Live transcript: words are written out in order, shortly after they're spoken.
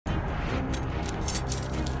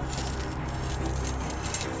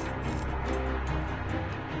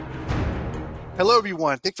Hello,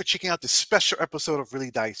 everyone. Thanks for checking out this special episode of Really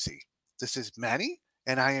Dicey. This is Manny,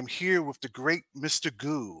 and I am here with the great Mr.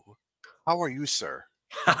 Goo. How are you, sir?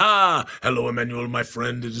 Ha! Hello, Emmanuel, my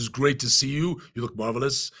friend. It is great to see you. You look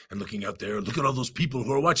marvelous. And looking out there, look at all those people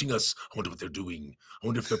who are watching us. I wonder what they're doing. I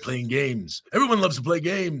wonder if they're playing games. Everyone loves to play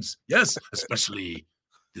games. Yes, especially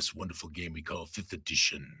this wonderful game we call 5th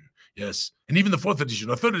edition. Yes, and even the 4th edition,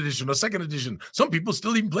 or 3rd edition, or 2nd edition. Some people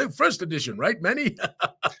still even play 1st edition, right, Manny?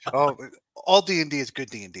 Oh, all D&D is good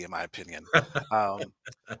D&D, in my opinion. Um,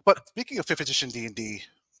 but speaking of 5th edition D&D,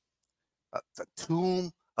 the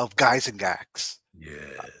Tomb of Gyzaengaxx.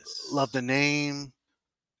 Love Yes. the name.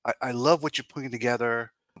 I love what you're putting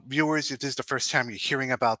together. Viewers, if this is the first time you're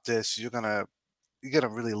hearing about this, you're gonna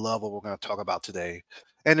really love what we're gonna talk about today.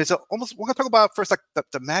 And we're gonna talk about first, like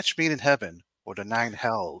the match made in heaven or the nine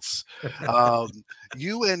hells. Um,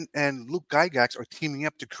 you and Luke Gygax are teaming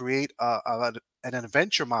up to create an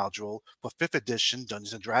adventure module for 5th edition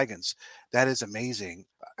Dungeons and Dragons. That is amazing.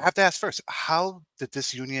 I have to ask first, how did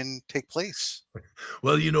this union take place?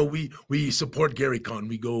 Well, we support GaryCon.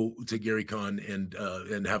 We go to GaryCon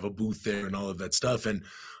and have a booth there and all of that stuff. And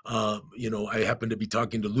I happened to be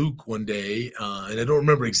talking to Luke one day, and I don't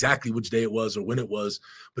remember exactly which day it was or when it was,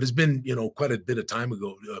 but it's been quite a bit of time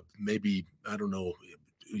ago, maybe I don't know,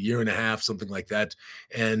 a year and a half, something like that.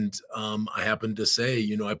 And I happened to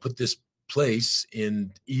say, I put this place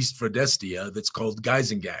in East Fredestia that's called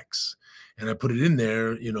Gyzaengaxx. And I put it in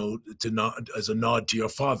there, to nod as a nod to your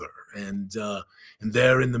father. And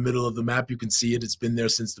there in the middle of the map, you can see it. It's been there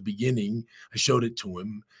since the beginning. I showed it to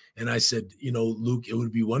him. And I said, Luke, it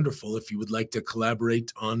would be wonderful if you would like to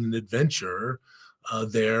collaborate on an adventure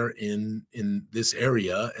there in this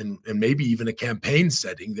area and maybe even a campaign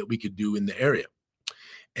setting that we could do in the area.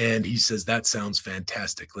 And he says, that sounds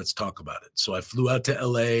fantastic. Let's talk about it. So I flew out to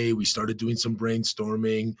LA. We started doing some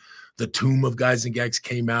brainstorming. The Tomb of Gyzaengaxx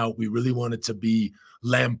came out. We really wanted to be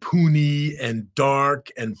lampoony and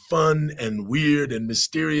dark and fun and weird and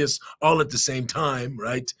mysterious all at the same time,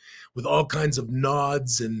 right? With all kinds of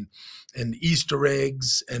nods and Easter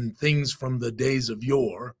eggs and things from the days of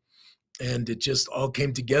yore. And it just all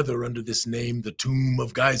came together under this name, the Tomb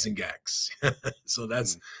of Gyzaengaxx. So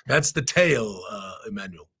Mm. that's the tale,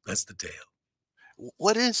 Emmanuel. That's the tale.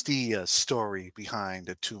 What is the story behind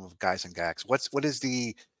the Tomb of Gyzaengaxx? What is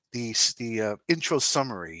the intro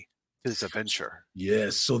summary to this adventure?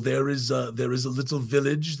 Yes, so there is a little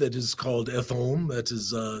village that is called Etholm.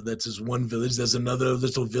 That is one village. There's another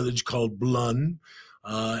little village called Blun,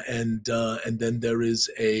 and then there is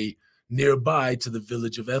a nearby to the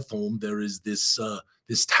village of Etholm. There is this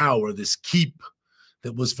tower, this keep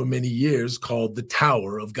that was for many years called the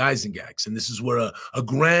Tower of Gyzaengaxx. And this is where a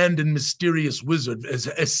grand and mysterious wizard,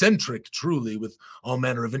 eccentric truly, with all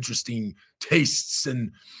manner of interesting tastes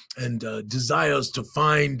and desires to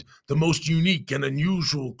find the most unique and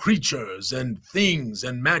unusual creatures and things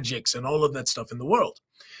and magics and all of that stuff in the world.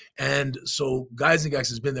 And so Gyzaengaxx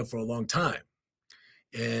has been there for a long time.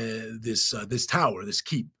 This tower, this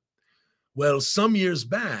keep. Well, some years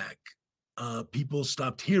back, people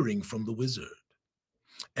stopped hearing from the wizard.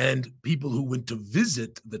 And people who went to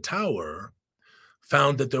visit the tower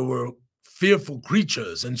found that there were fearful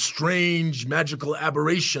creatures and strange magical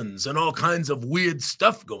aberrations and all kinds of weird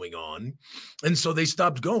stuff going on. And so they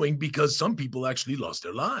stopped going because some people actually lost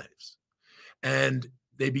their lives. And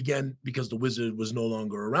they began, because the wizard was no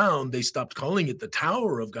longer around, they stopped calling it the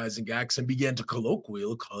Tower of Gyzaengaxx and began to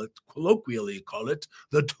colloquially call it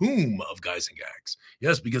the Tomb of Gyzaengaxx.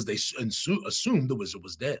 Yes, because they assumed the wizard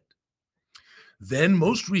was dead. Then,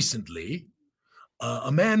 most recently,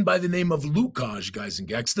 a man by the name of Lukáš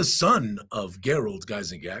Gyzaengaxx, the son of Geralt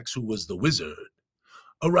Gyzaengaxx, who was the wizard,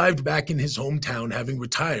 arrived back in his hometown having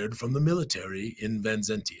retired from the military in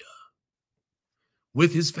Vanzentia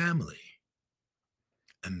with his family.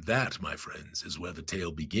 And that, my friends, is where the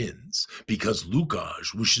tale begins, because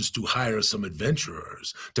Lukáš wishes to hire some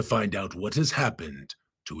adventurers to find out what has happened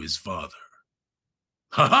to his father.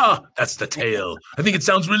 Ha ha! That's the tale. I think it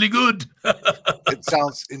sounds really good. It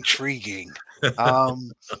sounds intriguing.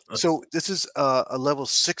 Um, so this is a level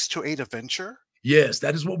 6 to 8 adventure. Yes,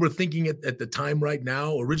 that is what we're thinking at the time right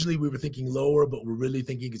now. Originally, we were thinking lower, but we're really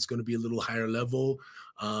thinking it's going to be a little higher level.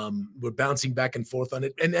 We're bouncing back and forth on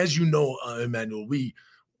it. And as you know, Emmanuel, we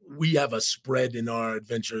have a spread in our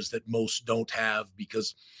adventures that most don't have,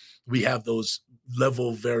 because we have those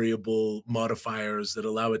level variable modifiers that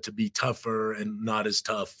allow it to be tougher and not as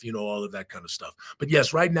tough, all of that kind of stuff. But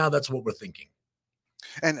yes, right now, that's what we're thinking.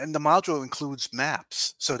 And the module includes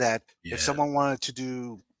maps, so that if Yeah. someone wanted to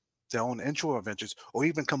do their own intro adventures or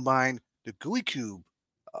even combine the GUI Cube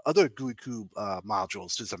other GUI Cube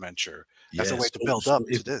modules to this adventure as a way Yes. to So, build so up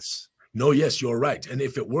if to this. no, yes, you're right. And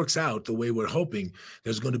if it works out the way we're hoping,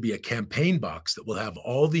 there's going to be a campaign box that will have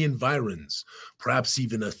all the environs, perhaps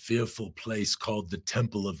even a fearful place called the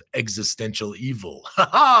Temple of Existential Evil. Ha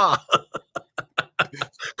ha!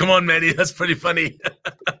 Come on, Manny, that's pretty funny.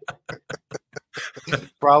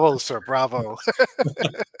 Bravo, sir, bravo.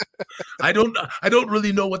 I don't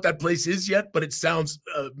really know what that place is yet, but it sounds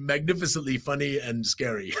magnificently funny and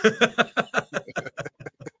scary.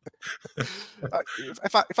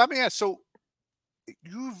 If I may ask, so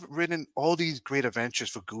you've written all these great adventures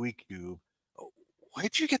for GUI Cube. Where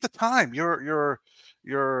did you get the time? You're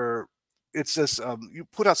it's just you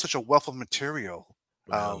put out such a wealth of material.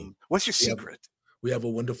 Well, What's your we have secret? we have a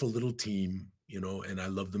wonderful little team, and I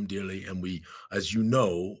love them dearly. And as you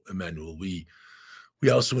know, Emmanuel, we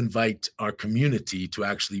also invite our community to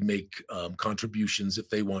actually make contributions if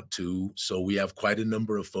they want to. So we have quite a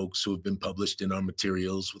number of folks who have been published in our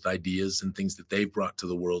materials with ideas and things that they've brought to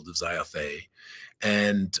the world of Xyothay,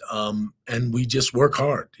 and we just work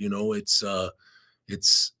hard.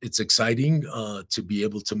 It's exciting to be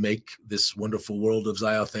able to make this wonderful world of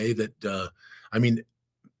Xyothay. I mean,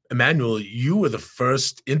 Emmanuel, you were the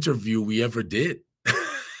first interview we ever did.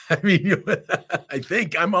 I mean, I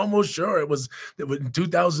think I'm almost sure it was in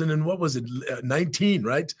 2000 and what was it, 19,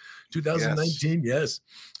 right? Yes, 2019, yes.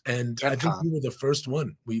 And Gen I think Con. you were the first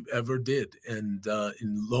one we ever did, and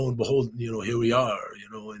lo and behold, here we are.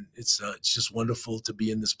 And it's just wonderful to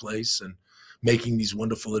be in this place and making these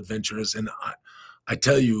wonderful adventures. And I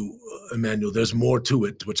tell you, Emmanuel, there's more to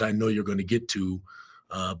it, which I know you're going to get to,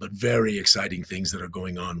 but very exciting things that are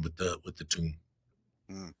going on with the tomb.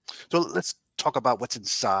 Mm. So let's talk about what's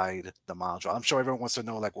inside the module. I'm sure everyone wants to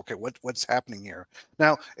know, like, okay, what's happening here?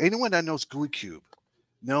 Now, anyone that knows GUI Cube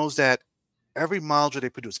knows that every module they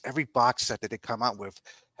produce, every box set that they come out with,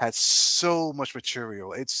 has so much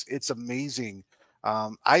material. It's amazing.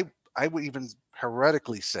 I would even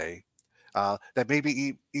heretically say that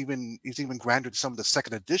maybe even it's even grander than some of the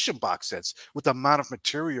second edition box sets with the amount of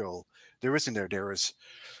material there is in there. There is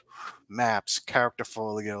maps, character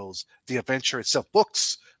folios, the adventure itself,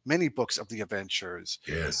 books, many books of the adventures,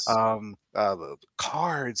 Yes.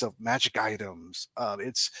 cards of magic items.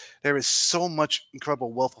 There is so much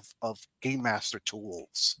incredible wealth of game master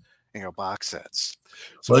tools in your box sets.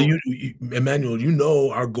 Well, So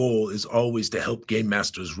Emmanuel, our goal is always to help game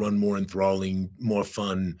masters run more enthralling, more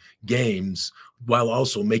fun games while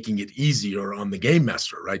also making it easier on the game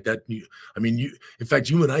master, right? In fact,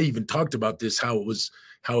 you and I even talked about this, how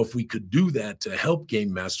if we could do that to help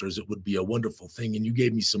game masters, it would be a wonderful thing. And you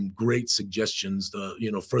gave me some great suggestions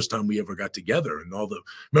first time we ever got together and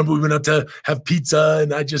remember we went out to have pizza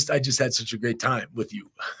and I just had such a great time with you.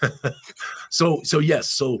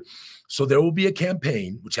 Yes, so there will be a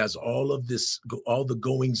campaign which has all the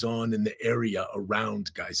goings on in the area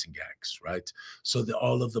around Gyzaengaxx, right? So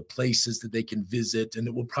all of the places that they can visit, and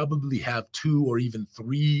it will probably have 2 or even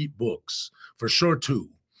 3 books, for sure 2.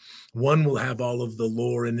 One will have all of the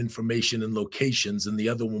lore and information and locations, and the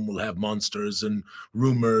other one will have monsters and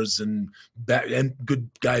rumors and good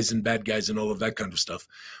guys and bad guys and all of that kind of stuff.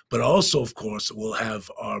 But also, of course, we'll have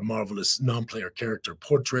our marvelous non-player character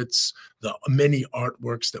portraits, the many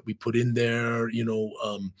artworks that we put in there.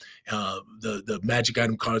 The magic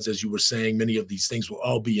item cards, as you were saying, many of these things will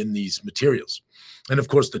all be in these materials, and of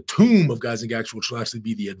course, the tomb of Gyzaengaxx, which will actually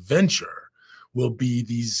be the adventure, will be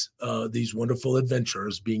these wonderful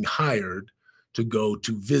adventurers being hired to go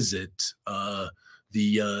to visit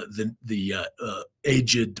the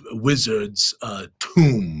aged wizard's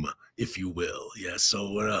tomb, if you will. Yeah,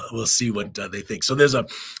 so we'll see what they think. So there's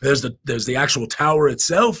the actual tower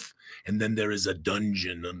itself, and then there is a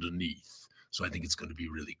dungeon underneath. So I think it's going to be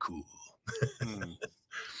really cool. hmm,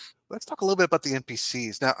 let's talk a little bit about the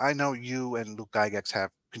NPCs. Now, I know you and Luke Gygax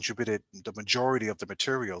have contributed the majority of the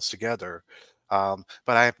materials together,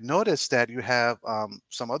 but I've noticed that you have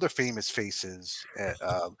some other famous faces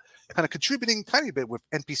kind of contributing tiny bit with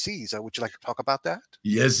NPCs. Would you like to talk about that?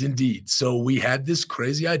 Yes, indeed. So we had this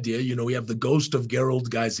crazy idea. We have the ghost of Gerald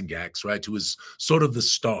Gyzaengaxx, right, who is sort of the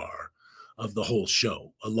star of the whole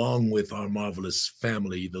show, along with our marvelous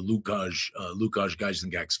family, the Lukaj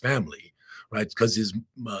Gyzaengaxx family, right? Because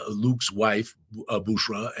Luke's wife,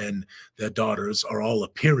 Bushra, and their daughters are all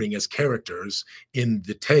appearing as characters in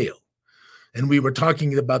the tale. And we were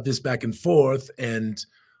talking about this back and forth, and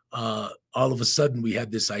all of a sudden we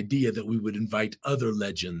had this idea that we would invite other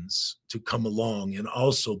legends to come along and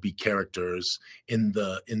also be characters in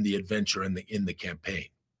the adventure and in the campaign.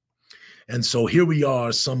 And so here we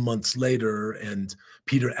are some months later, and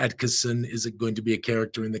Peter Atkinson is going to be a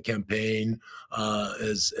character in the campaign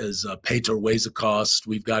as Peter Wazekost.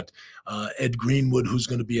 We've got Ed Greenwood, who's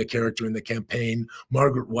going to be a character in the campaign.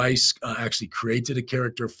 Margaret Weiss actually created a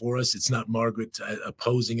character for us. It's not Margaret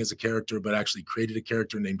posing as a character, but actually created a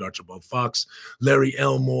character named Archibald Fox. Larry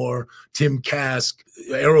Elmore, Tim Kask,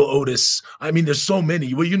 Errol Otis. I mean, there's so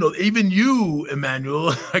many. Well, even you, Emmanuel,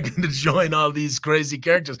 are going to join all these crazy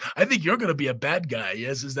characters. I think you're going to be a bad guy.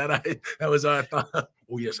 Yes, that was our thought.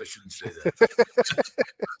 Oh, yes, I shouldn't say that.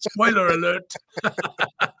 Spoiler alert.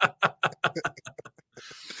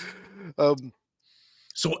 Um,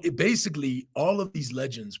 So basically, all of these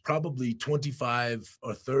legends, probably 25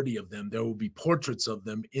 or 30 of them, there will be portraits of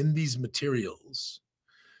them in these materials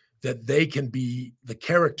that they can be the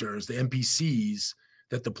characters, the NPCs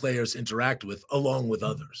that the players interact with, along with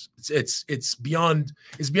others. It's beyond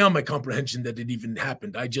my comprehension that it even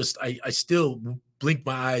happened. I still blink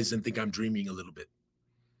my eyes and think I'm dreaming a little bit.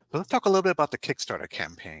 but let's talk a little bit about the Kickstarter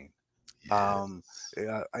campaign. Um,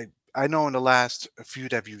 Yes. I know in the last few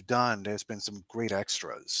that you've done, there's been some great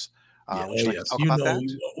extras. Yeah. Would Oh, you like to yes. talk about that?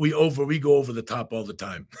 We go over the top all the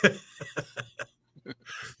time.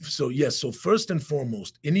 So yes. So first and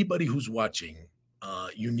foremost, anybody who's watching,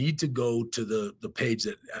 you need to go to the page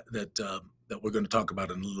that we're going to talk about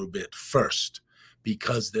in a little bit first,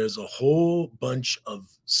 because there's a whole bunch of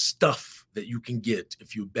stuff that you can get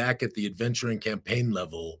if you back at the adventure and campaign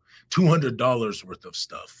level, $200 worth of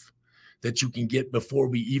stuff that you can get before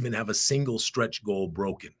we even have a single stretch goal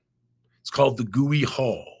broken. It's called the GUI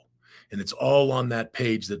Hall, and it's all on that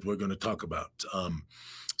page that we're going to talk about.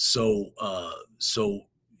 So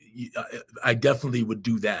I definitely would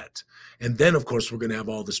do that. And then, of course, we're going to have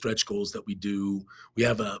all the stretch goals that we do. We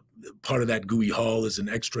have a part of that GUI Hall is an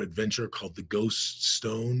extra adventure called the Ghost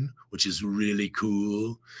Stone, which is really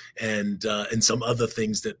cool, and some other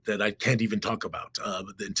things that I can't even talk about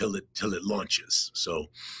until it launches. So,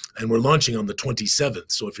 and we're launching on the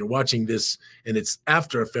 27th. So if you're watching this and it's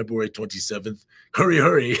after February 27th,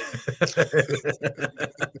 hurry.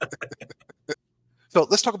 So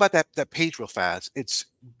let's talk about that page real fast. It's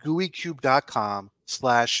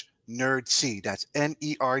gooeycube.com/nerdc. That's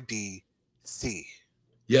NERDC.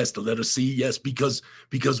 Yes, the letter C. Yes, because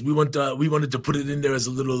we wanted to put it in there as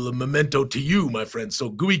a little memento to you, my friend. So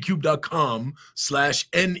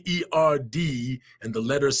gooeycube.com/NERD and the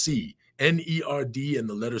letter C. NERD and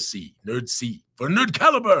the letter C. Nerd C. For Nerd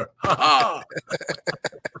Caliber. Ha ha.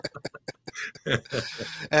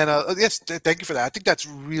 And yes, thank you for that. I think that's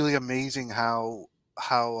really amazing how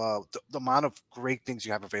the amount of great things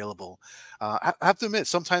you have available. I have to admit,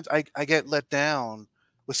 sometimes I get let down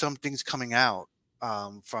with some things coming out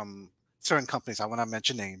from certain companies. I will not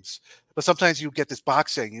mention names, but sometimes you get this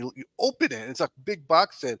box set, and you open it, it's a big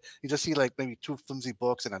box set. You just see like maybe two flimsy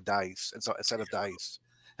books and a dice, and so a set of dice,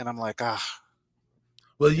 and I'm like,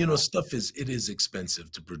 Well, you know. stuff is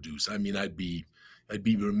expensive to produce. I mean, I'd be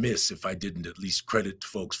remiss if I didn't at least credit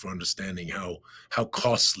folks for understanding how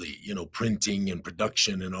costly, printing and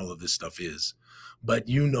production and all of this stuff is. But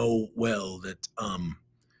you know well that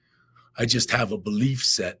I just have a belief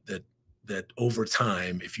set that over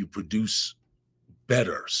time, if you produce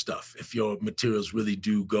better stuff, if your materials really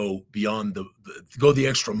do go beyond go the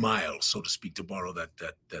extra mile, so to speak, to borrow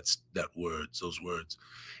those words,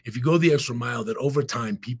 if you go the extra mile, that over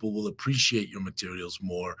time people will appreciate your materials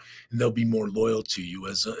more, and they'll be more loyal to you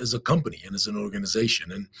as a company and as an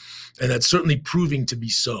organization, and that's certainly proving to be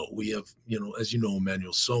so. We have, as you know,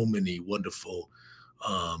 Emmanuel, so many wonderful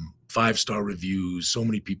 5-star reviews. So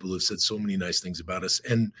many people have said so many nice things about us,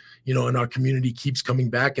 and and our community keeps coming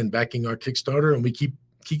back and backing our Kickstarter, and we keep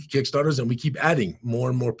Kickstarters, and we keep adding more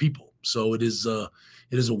and more people. So it is a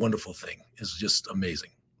wonderful thing. It's just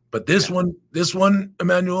amazing. But this Yeah. one,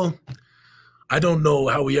 Emmanuel, I don't know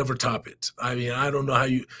how we ever top it. I mean, I don't know how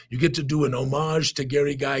you get to do an homage to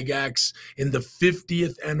Gary Gygax in the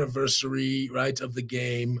 50th anniversary, right, of the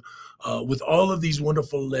game, with all of these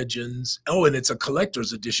wonderful legends. Oh, and it's a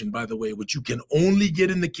collector's edition, by the way, which you can only get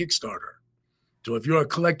in the Kickstarter. So if you're a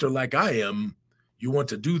collector like I am, you want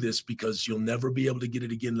to do this because you'll never be able to get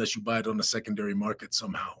it again unless you buy it on the secondary market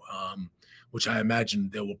somehow. Which I imagine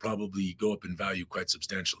they will probably go up in value quite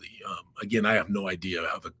substantially. Again, I have no idea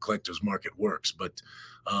how the collector's market works, but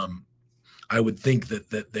I would think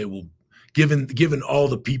that they will, given all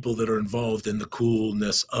the people that are involved in the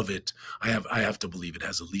coolness of it, I have to believe it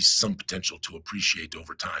has at least some potential to appreciate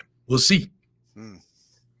over time. We'll see. Hmm.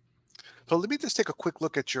 So let me just take a quick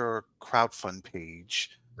look at your crowdfund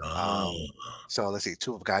page. Um, Ah, so let's see,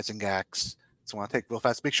 two of Gyzaengaxx. So I want to take real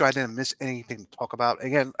fast, make sure I didn't miss anything to talk about.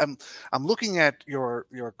 Again, I'm looking at your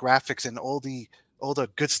graphics and all the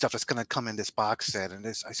good stuff that's gonna come in this box set, and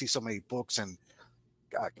this I see so many books and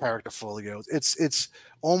character folios. It's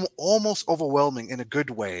almost overwhelming in a good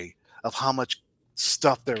way of how much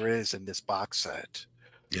stuff there is in this box set.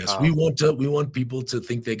 Yes, Um, we want people to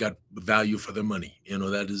think they got value for their money. You know,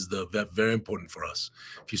 that is that very important for us.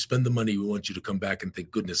 If you spend the money, we want you to come back and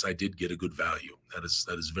think, goodness, I did get a good value. That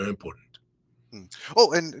is very important. Mm.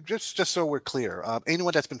 Oh, and just so we're clear,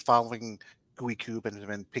 anyone that's been following GUI Cube and has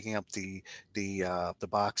been picking up the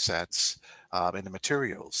box sets and the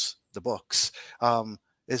materials, the books,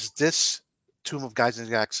 is this Tomb of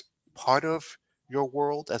Gyzaengaxx part of your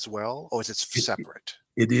world as well, or is it It separate?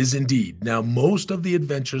 it is indeed. Now, most of the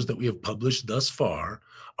adventures that we have published thus far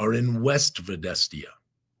are in West Verdestia.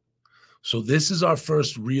 So this is our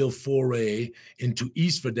first real foray into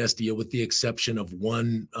East Verdestia, with the exception of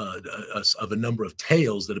one of a number of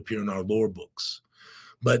tales that appear in our lore books.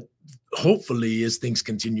 But hopefully, as things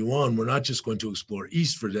continue on, we're not just going to explore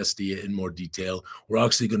East Verdestia in more detail. We're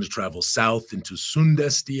actually going to travel south into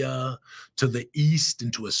Sundestia, to the east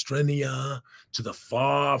into Estrenia, to the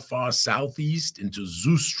far, far southeast into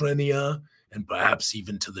Zustrenia, and perhaps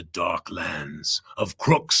even to the dark lands of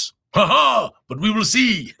Crooks. Ha ha! But we will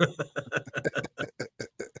see.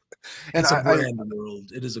 And It's a I grand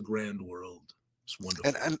world. It is a grand world. It's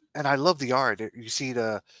wonderful. and I love the art. You see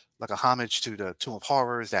the like a homage to the Tomb of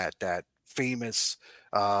Horrors, that famous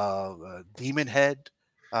demon head.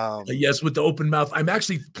 Um, Yes, with the open mouth. I'm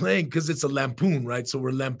actually playing because it's a lampoon, right? So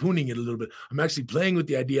we're lampooning it a little bit. I'm actually playing with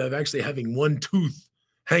the idea of actually having one tooth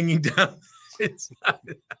hanging down. It's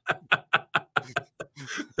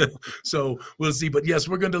so we'll see. But yes,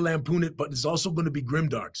 we're going to lampoon it, but it's also going to be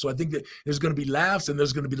grimdark. So I think that there's going to be laughs and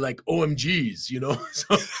there's going to be like OMGs, you know?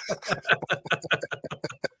 So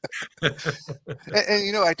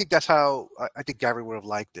and I think that's how I think Gary would have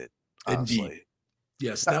liked it, indeed. honestly.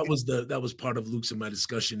 Yes, Uh, that was part of Luke's and my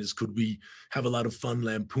discussion, is could we have a lot of fun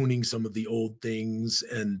lampooning some of the old things,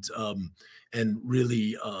 and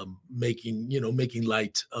really making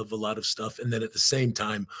light of a lot of stuff, and then at the same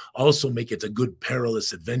time also make it a good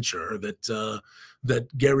perilous adventure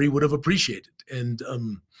that Gary would have appreciated. And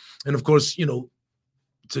of course,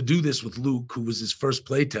 to do this with Luke, who was his first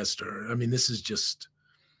play tester, I mean, this is just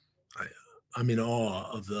I, I'm in awe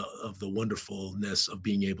of the wonderfulness of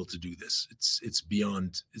being able to do this. It's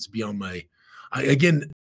beyond my.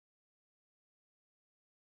 Again,